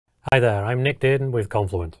Hi there, I'm Dearden with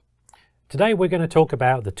Confluent. Today we're going to talk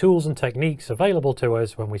about the tools and techniques available to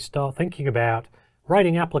us when we start thinking about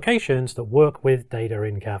writing applications that work with data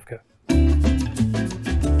in Kafka.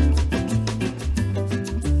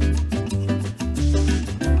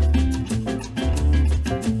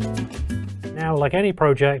 Now, like any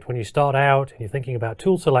project, when you start out and you're thinking about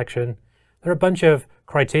tool selection, there are a bunch of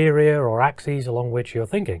criteria or axes along which you're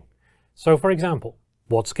thinking. So for example,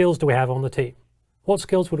 what skills do we have on the team? What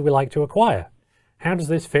skills would we like to acquire? How does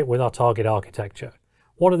this fit with our target architecture?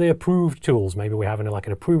 What are the approved tools? Maybe we have an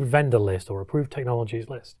approved vendor list or approved technologies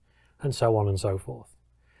list, and so on and so forth.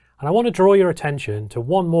 And I want to draw your attention to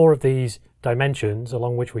one more of these dimensions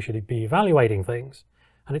along which we should be evaluating things.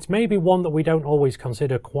 And it's maybe one that we don't always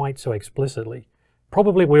consider quite so explicitly.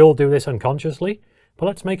 Probably we all do this unconsciously, but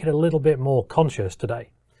let's make it a little bit more conscious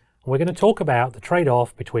today. And we're going to talk about the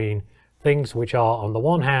trade-off between things which are, on the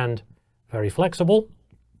one hand, very flexible,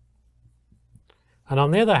 and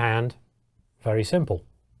on the other hand, very simple.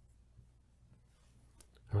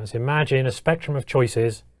 Let's imagine a spectrum of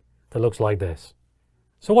choices that looks like this.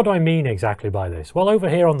 So what do I mean exactly by this? Well, over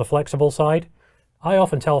here on the flexible side, I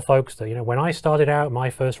often tell folks that, when I started out, my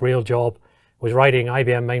first real job was writing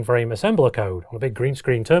IBM mainframe assembler code on a big green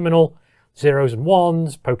screen terminal, zeros and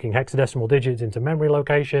ones, poking hexadecimal digits into memory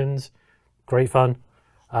locations. Great fun.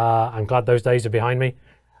 I'm glad those days are behind me.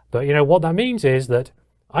 But what that means is that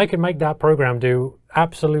I can make that program do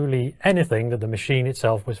absolutely anything that the machine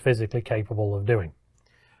itself was physically capable of doing.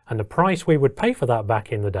 And the price we would pay for that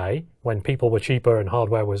back in the day, when people were cheaper and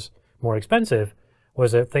hardware was more expensive,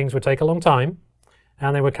 was that things would take a long time,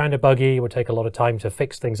 and they were kind of buggy. It would take a lot of time to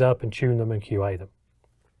fix things up and tune them and QA them.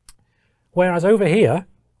 Whereas over here,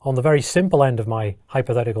 on the very simple end of my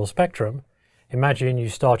hypothetical spectrum, imagine you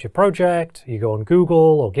start your project, you go on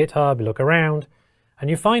Google or GitHub, you look around, and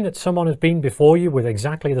you find that someone has been before you with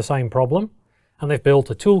exactly the same problem, and they've built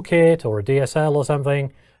a toolkit or a DSL or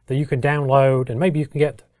something that you can download, and maybe you can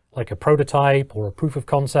get like a prototype or a proof of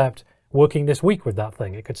concept working this week with that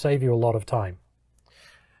thing. It could save you a lot of time.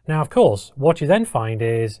 Now, of course, what you then find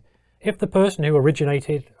is if the person who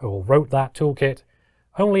originated or wrote that toolkit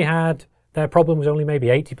only had their problem was only maybe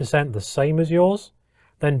 80% the same as yours,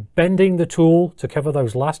 then bending the tool to cover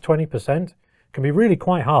those last 20% can be really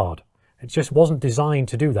quite hard. It just wasn't designed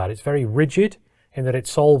to do that. It's very rigid in that it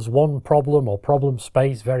solves one problem or problem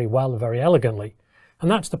space very well and very elegantly.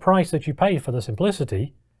 And that's the price that you pay for the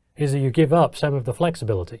simplicity, is that you give up some of the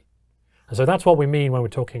flexibility. And so that's what we mean when we're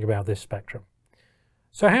talking about this spectrum.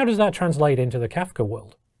 So how does that translate into the Kafka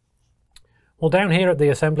world? Well, down here at the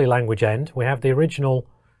assembly language end, we have the original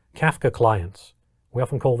Kafka clients. We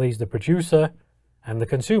often call these the producer and the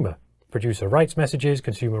consumer. Producer writes messages,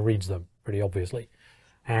 consumer reads them, pretty obviously.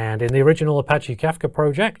 And in the original Apache Kafka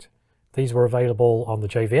project, these were available on the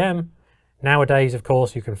JVM. Nowadays, of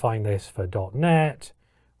course, you can find this for .NET,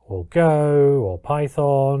 or Go, or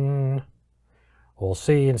Python, or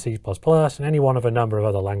C and C++, and any one of a number of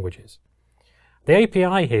other languages. The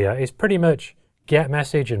API here is pretty much get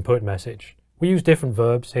message and put message. We use different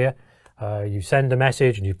verbs here. You send a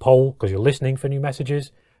message and you poll because you're listening for new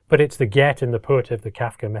messages, but it's the get and the put of the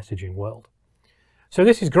Kafka messaging world. So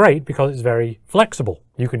this is great because it's very flexible.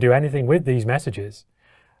 You can do anything with these messages.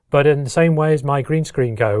 But in the same way as my green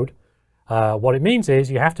screen code, what it means is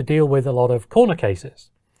you have to deal with a lot of corner cases,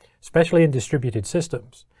 especially in distributed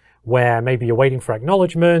systems, where maybe you're waiting for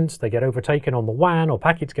acknowledgements, they get overtaken on the WAN, or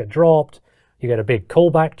packets get dropped, you get a big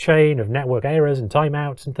callback chain of network errors and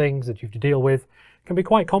timeouts and things that you have to deal with. It can be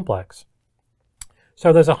quite complex.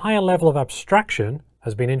 So there's a higher level of abstraction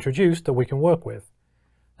has been introduced that we can work with.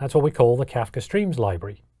 That's what we call the Kafka Streams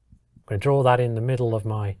library. I'm going to draw that in the middle of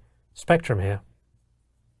my spectrum here.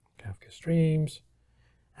 Kafka Streams.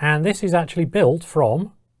 And this is actually built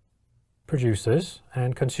from producers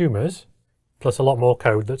and consumers, plus a lot more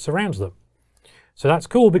code that surrounds them. So that's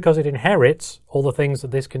cool because it inherits all the things that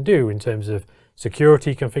this can do in terms of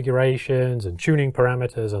security configurations and tuning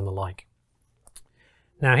parameters and the like.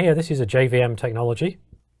 Now here, this is a JVM technology.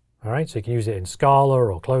 All right, so you can use it in Scala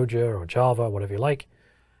or Clojure or Java, whatever you like.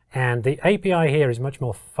 And the API here is much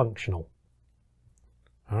more functional.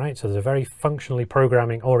 All right, so there's a very functionally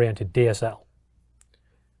programming-oriented DSL.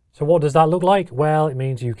 So what does that look like? Well, it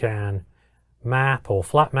means you can map or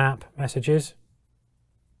flat map messages.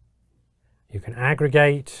 You can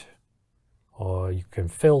aggregate, or you can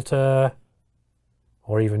filter,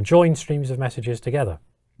 or even join streams of messages together.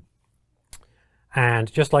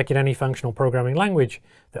 And just like in any functional programming language,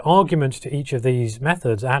 the argument to each of these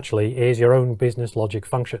methods actually is your own business logic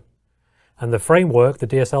function. And the framework, the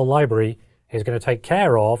DSL library, is going to take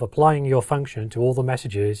care of applying your function to all the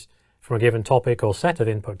messages from a given topic or set of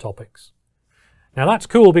input topics. Now that's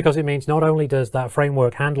cool because it means not only does that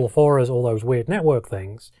framework handle for us all those weird network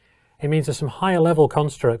things, it means that some higher level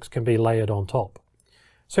constructs can be layered on top.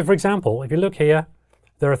 So for example, if you look here,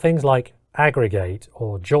 there are things like aggregate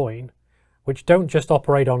or join, which don't just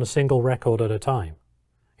operate on a single record at a time.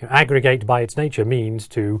 Aggregate by its nature means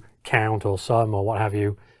to count or sum or what have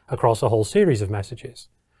you across a whole series of messages.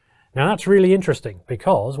 Now that's really interesting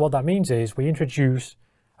because what that means is we introduce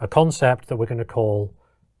a concept that we're going to call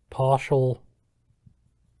partial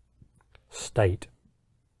state.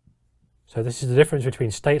 So this is the difference between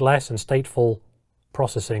stateless and stateful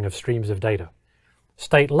processing of streams of data.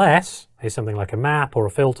 Stateless is something like a map or a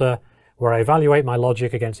filter where I evaluate my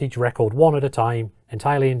logic against each record one at a time,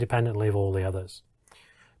 entirely independently of all the others.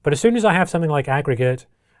 But as soon as I have something like aggregate,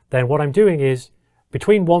 then what I'm doing is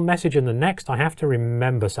between one message and the next, I have to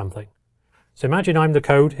remember something. So imagine I'm the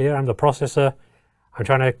code here, I'm the processor. I'm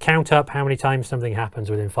trying to count up how many times something happens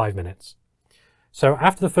within 5 minutes. So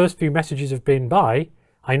after the first few messages have been by,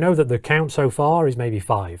 I know that the count so far is maybe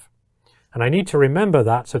 5. And I need to remember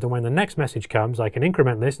that so that when the next message comes, I can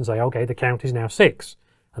increment this and say, okay, the count is now 6,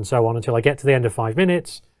 and so on until I get to the end of 5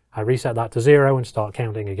 minutes. I reset that to 0 and start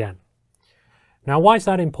counting again. Now, why is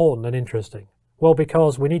that important and interesting? Well,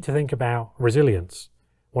 because we need to think about resilience.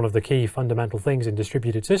 One of the key fundamental things in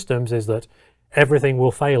distributed systems is that everything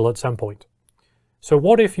will fail at some point. So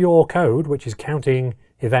what if your code, which is counting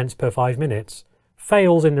events per 5 minutes,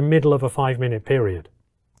 fails in the middle of a 5-minute period?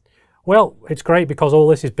 Well, it's great because all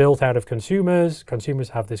this is built out of consumers. Consumers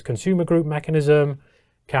have this consumer group mechanism.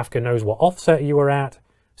 Kafka knows what offset you are at,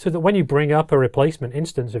 so that when you bring up a replacement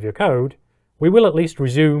instance of your code, we will at least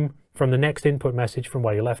resume from the next input message from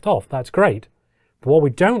where you left off. That's great. But what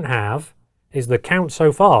we don't have is the count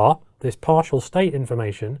so far, this partial state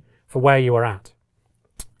information, for where you are at.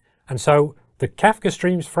 And so the Kafka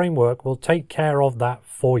Streams framework will take care of that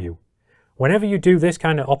for you. Whenever you do this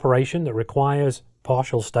kind of operation that requires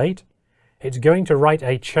partial state, it's going to write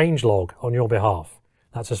a changelog on your behalf.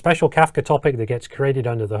 That's a special Kafka topic that gets created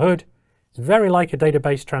under the hood. It's very like a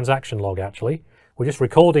database transaction log, actually. We're just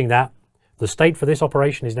recording that the state for this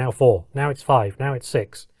operation is now 4, now it's 5, now it's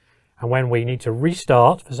 6. And when we need to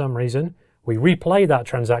restart for some reason, we replay that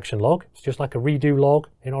transaction log, it's just like a redo log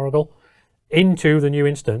in Oracle, into the new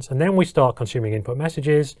instance, and then we start consuming input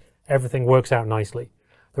messages. Everything works out nicely.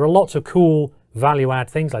 There are lots of cool value-add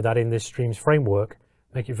things like that in this Streams framework,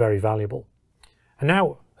 make it very valuable. And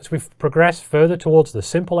now, as we progress further towards the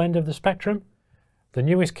simple end of the spectrum, the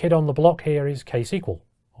newest kid on the block here is KSQL,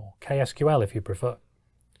 or KSQL if you prefer.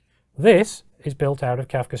 This is built out of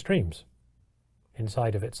Kafka Streams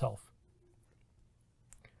inside of itself.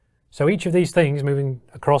 So each of these things moving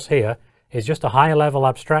across here is just a higher level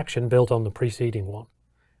abstraction built on the preceding one.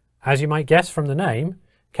 As you might guess from the name,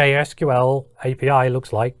 KSQL API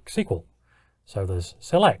looks like SQL. So there's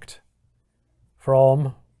select,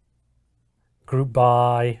 from, group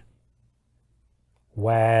by,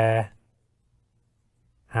 where,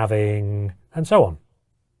 having, and so on.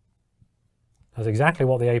 That's exactly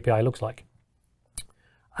what the API looks like.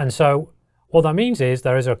 And so what that means is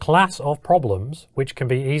there is a class of problems which can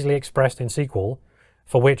be easily expressed in SQL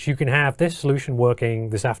for which you can have this solution working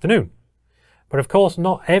this afternoon. But of course,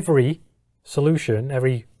 not every solution,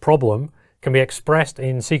 every problem can be expressed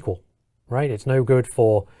in SQL, right? It's no good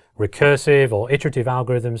for recursive or iterative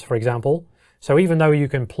algorithms, for example. So even though you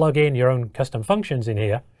can plug in your own custom functions in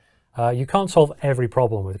here, you can't solve every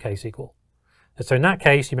problem with KSQL. So in that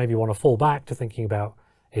case, you maybe want to fall back to thinking about,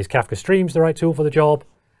 is Kafka Streams the right tool for the job?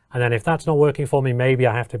 And then if that's not working for me, maybe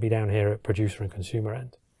I have to be down here at producer and consumer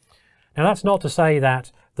end. Now that's not to say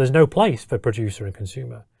that there's no place for producer and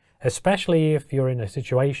consumer, especially if you're in a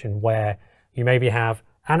situation where you maybe have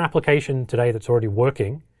an application today that's already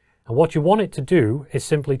working, and what you want it to do is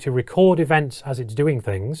simply to record events as it's doing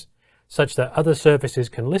things, such that other services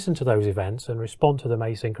can listen to those events and respond to them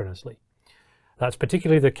asynchronously. That's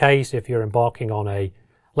particularly the case if you're embarking on a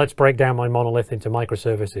let's break down my monolith into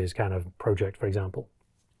microservices kind of project, for example.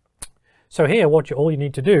 So here, all you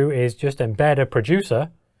need to do is just embed a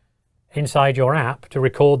producer inside your app to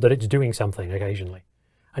record that it's doing something occasionally.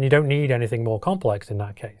 And you don't need anything more complex in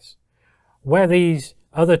that case. Where these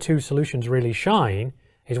other two solutions really shine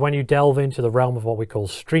is when you delve into the realm of what we call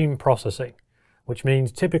stream processing, which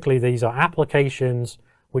means typically these are applications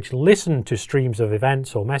which listen to streams of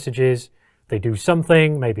events or messages. They do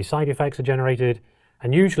something, maybe side effects are generated,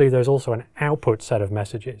 and usually there's also an output set of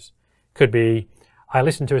messages. Could be, I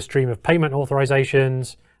listen to a stream of payment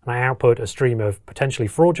authorizations, and I output a stream of potentially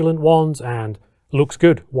fraudulent ones and looks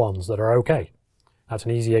good ones that are okay. That's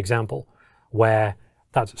an easy example where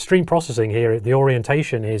That's stream processing here. The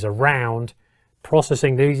orientation is around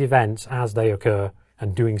processing these events as they occur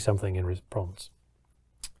and doing something in response.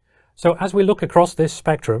 So as we look across this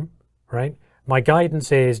spectrum, right, my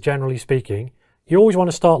guidance is, generally speaking, you always want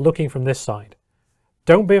to start looking from this side.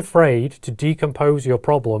 Don't be afraid to decompose your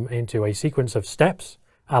problem into a sequence of steps,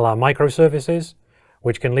 a la microservices,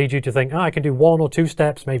 which can lead you to think, I can do 1 or 2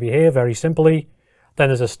 steps, maybe here, very simply. Then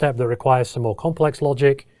there's a step that requires some more complex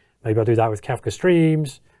logic. Maybe I'll do that with Kafka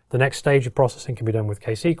streams. The next stage of processing can be done with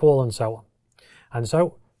KSQL and so on. And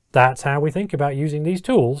so that's how we think about using these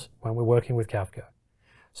tools when we're working with Kafka.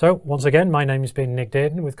 So once again, my name's been Nick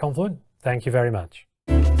Dearden with Confluent. Thank you very much.